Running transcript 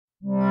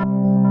Hello,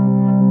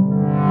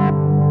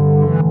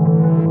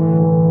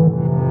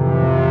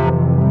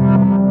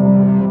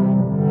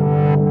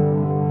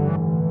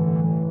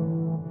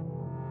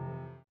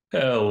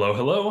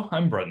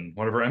 I'm Bretton,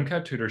 one of our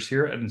MCAT tutors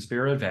here at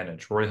Inspira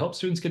Advantage, where we help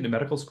students get into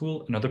medical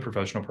school and other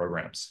professional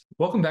programs.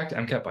 Welcome back to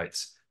MCAT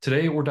Bites.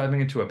 Today, we're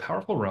diving into a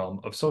powerful realm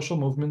of social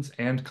movements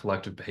and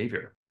collective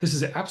behavior. This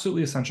is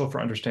absolutely essential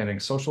for understanding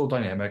social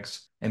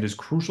dynamics and is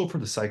crucial for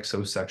the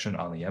Psych-Soc section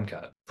on the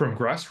MCAT. From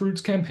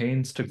grassroots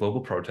campaigns to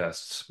global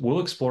protests, we'll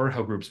explore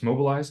how groups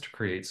mobilize to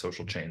create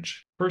social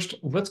change. First,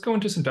 let's go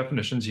into some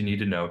definitions you need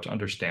to know to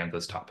understand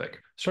this topic,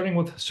 starting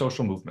with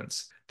social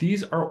movements.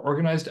 These are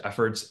organized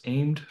efforts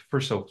aimed for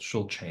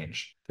social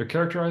change. They're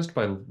characterized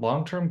by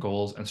long-term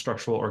goals and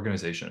structural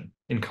organization.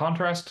 In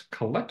contrast,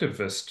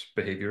 collectivist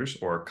behaviors,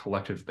 or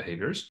collective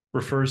behaviors,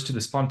 refers to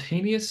the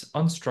spontaneous,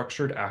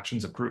 unstructured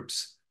actions of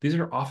groups. These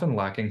are often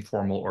lacking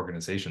formal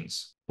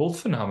organizations.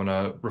 Both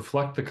phenomena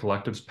reflect the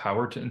collective's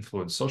power to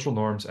influence social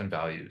norms and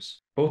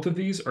values. Both of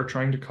these are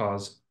trying to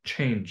cause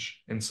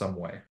change in some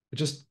way. It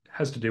just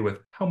has to do with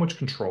how much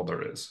control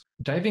there is.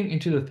 Diving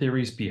into the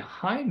theories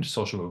behind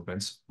social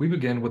movements, we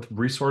begin with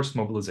resource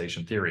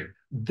mobilization theory.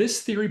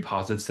 This theory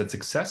posits that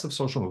success of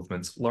social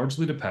movements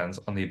largely depends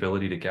on the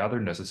ability to gather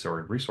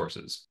necessary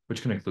resources,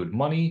 which can include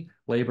money,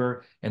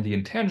 labor, and the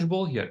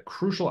intangible yet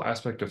crucial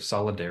aspect of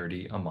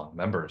solidarity among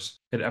members.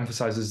 It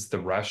emphasizes the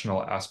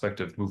rational aspect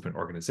of movement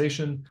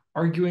organization,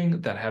 arguing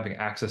that having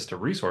access to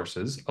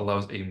resources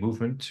allows a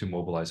movement to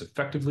mobilize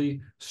effectively,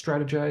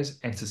 strategize,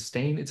 and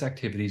sustain its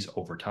activities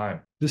over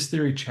time. This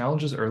theory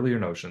challenges earlier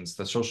notions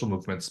that social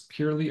movements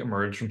purely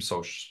emerge from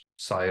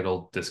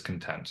societal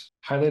discontent,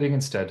 highlighting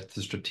instead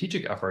the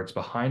strategic efforts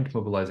behind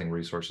mobilizing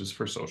resources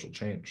for social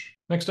change.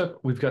 Next up,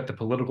 we've got the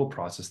political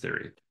process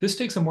theory. This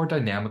takes a more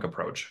dynamic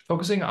approach,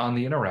 focusing on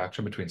the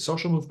interaction between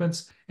social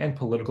movements and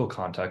political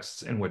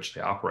contexts in which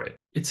they operate.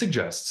 It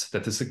suggests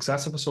that the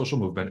success of a social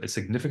movement is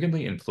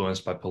significantly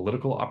influenced by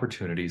political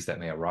opportunities that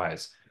may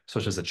arise,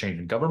 such as a change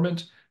in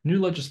government, new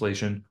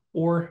legislation,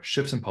 or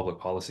shifts in public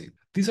policy.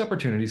 These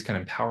opportunities can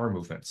empower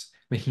movements,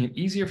 making it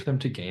easier for them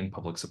to gain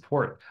public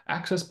support,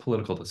 access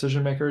political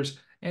decision makers,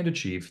 and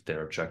achieve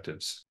their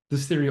objectives.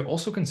 This theory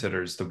also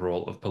considers the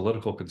role of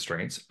political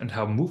constraints and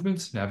how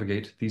movements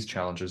navigate these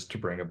challenges to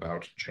bring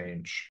about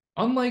change.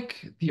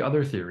 Unlike the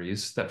other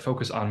theories that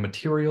focus on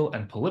material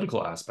and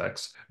political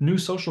aspects, new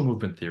social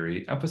movement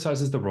theory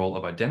emphasizes the role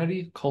of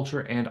identity,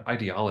 culture, and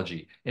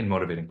ideology in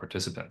motivating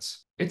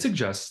participants. It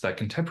suggests that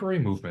contemporary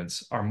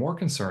movements are more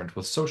concerned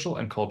with social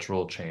and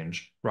cultural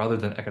change rather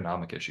than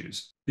economic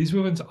issues. These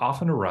movements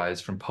often arise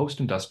from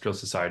post-industrial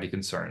society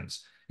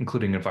concerns,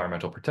 including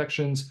environmental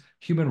protections,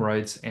 human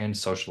rights, and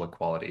social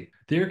equality.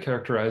 They are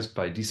characterized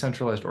by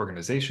decentralized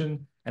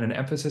organization and an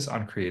emphasis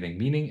on creating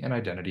meaning and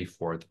identity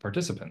for the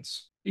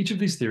participants. Each of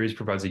these theories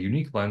provides a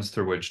unique lens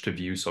through which to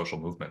view social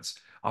movements,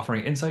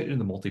 offering insight into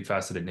the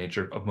multifaceted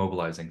nature of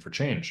mobilizing for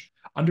change.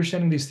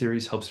 Understanding these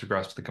theories helps to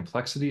grasp the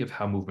complexity of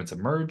how movements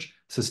emerge,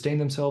 sustain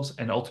themselves,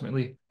 and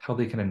ultimately how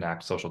they can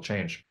enact social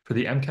change. For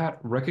the MCAT,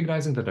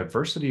 recognizing the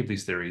diversity of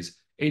these theories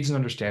aids in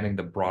understanding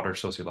the broader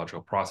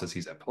sociological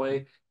processes at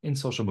play in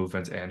social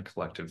movements and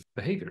collective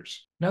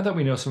behaviors. Now that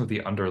we know some of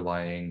the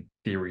underlying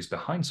theories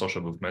behind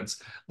social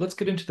movements, let's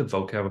get into the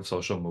vocab of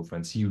social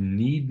movements you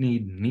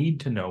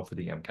need to know for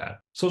the MCAT.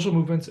 Social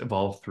movements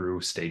evolve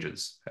through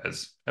stages,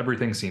 as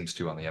everything seems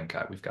to on the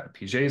MCAT. We've got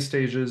Piaget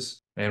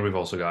stages, and we've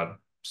also got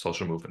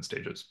social movement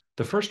stages.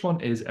 The first one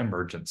is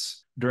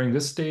emergence. During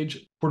this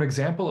stage, for an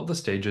example of the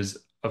stages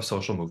of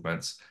social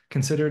movements,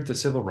 consider the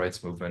civil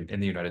rights movement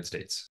in the United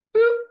States.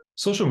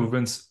 Social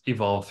movements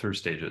evolve through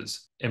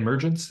stages: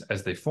 emergence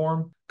as they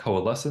form,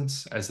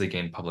 coalescence as they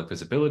gain public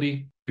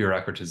visibility,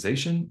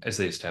 bureaucratization as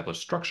they establish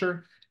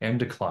structure, and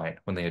decline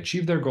when they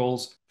achieve their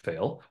goals,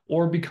 fail,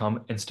 or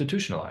become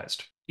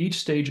institutionalized. Each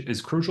stage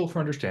is crucial for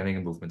understanding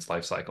a movement's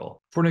life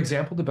cycle. For an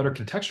example to better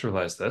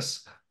contextualize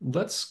this,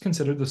 let's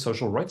consider the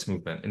social rights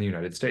movement in the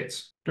United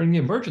States. During the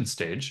emergence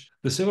stage,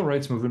 the civil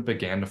rights movement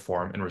began to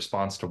form in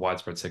response to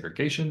widespread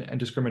segregation and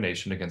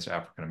discrimination against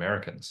African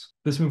Americans.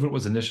 This movement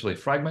was initially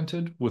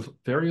fragmented, with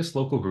various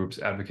local groups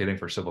advocating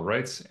for civil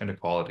rights and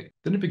equality.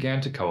 Then it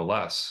began to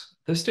coalesce.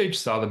 This stage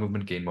saw the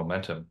movement gain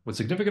momentum, with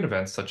significant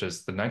events such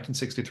as the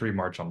 1963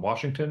 March on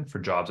Washington for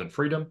Jobs and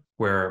Freedom,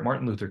 where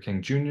Martin Luther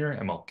King Jr.,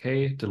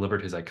 MLK,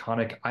 delivered his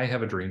iconic "I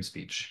Have a Dream"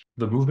 speech.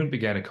 The movement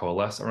began to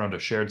coalesce around a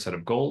shared set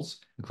of goals,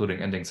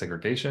 including ending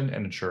segregation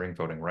and ensuring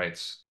voting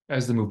rights.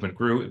 As the movement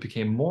grew, it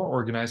became more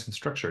organized and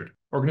structured.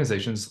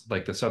 Organizations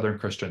like the Southern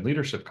Christian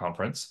Leadership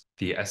Conference,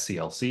 the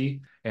SCLC,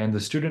 and the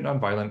Student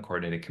Nonviolent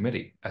Coordinating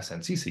Committee,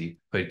 SNCC,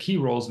 played key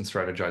roles in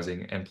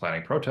strategizing and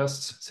planning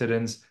protests,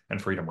 sit-ins,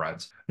 and freedom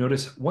rides.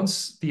 Notice,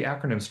 once the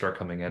acronyms start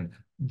coming in,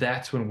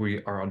 that's when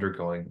we are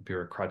undergoing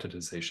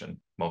bureaucratization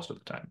most of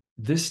the time.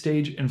 This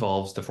stage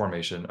involves the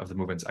formation of the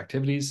movement's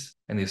activities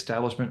and the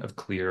establishment of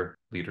clear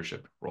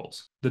leadership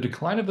roles. The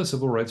decline of the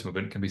civil rights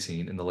movement can be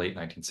seen in the late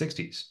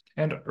 1960s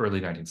and early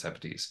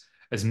 1970s,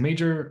 as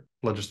major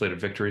legislative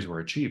victories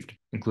were achieved,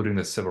 including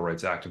the Civil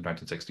Rights Act of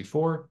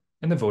 1964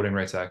 and the Voting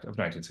Rights Act of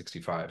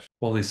 1965.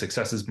 While these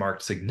successes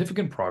marked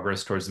significant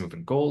progress towards the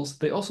movement goals,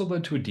 they also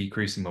led to a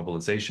decrease in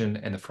mobilization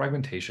and the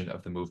fragmentation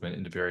of the movement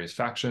into various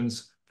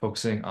factions,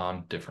 focusing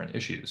on different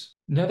issues.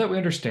 Now that we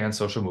understand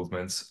social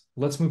movements,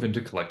 let's move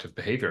into collective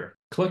behavior.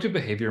 Collective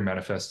behavior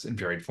manifests in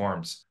varied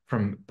forms,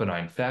 from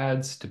benign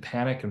fads to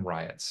panic and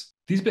riots.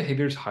 These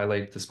behaviors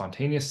highlight the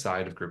spontaneous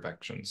side of group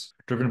actions,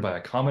 driven by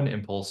a common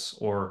impulse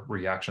or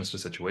reactions to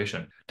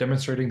situation,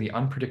 demonstrating the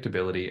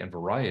unpredictability and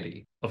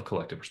variety of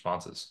collective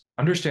responses.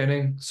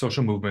 Understanding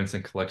social movements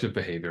and collective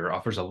behavior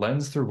offers a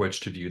lens through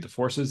which to view the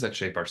forces that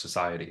shape our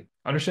society.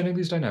 Understanding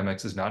these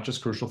dynamics is not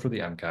just crucial for the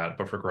MCAT,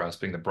 but for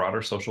grasping the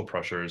broader social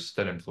pressures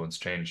that influence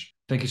change.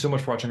 Thank you so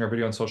much for watching our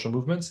video on social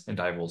movements, and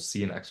I will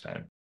see you next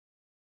time.